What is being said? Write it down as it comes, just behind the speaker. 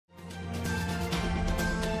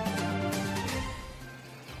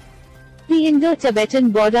The Indo-Tibetan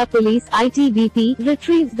Border Police (ITBP)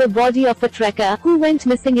 retrieved the body of a trekker who went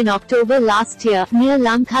missing in October last year, near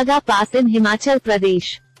Lamkhaga Pass in Himachal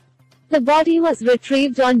Pradesh. The body was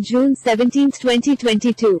retrieved on June 17,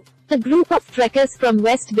 2022. A group of trekkers from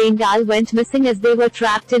West Bengal went missing as they were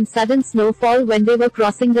trapped in sudden snowfall when they were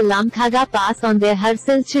crossing the Lamkhaga Pass on their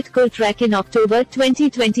Harsil Chitkur trek in October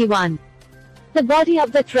 2021. The body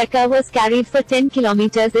of the trekker was carried for 10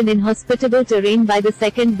 kilometers in inhospitable terrain by the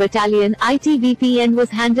 2nd Battalion (ITBP) and was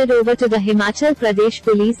handed over to the Himachal Pradesh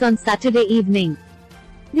Police on Saturday evening.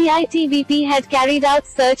 The ITBP had carried out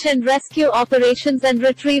search and rescue operations and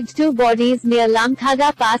retrieved 2 bodies near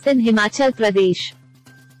Lamkhaga Pass in Himachal Pradesh.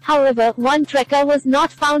 However, one trekker was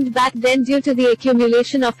not found back then due to the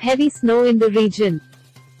accumulation of heavy snow in the region.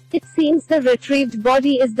 It seems the retrieved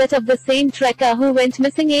body is that of the same trekker who went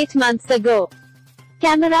missing 8 months ago.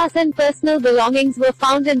 Cameras and personal belongings were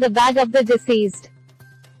found in the bag of the deceased.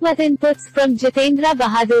 With inputs from Jitendra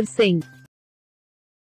Bahadur Singh.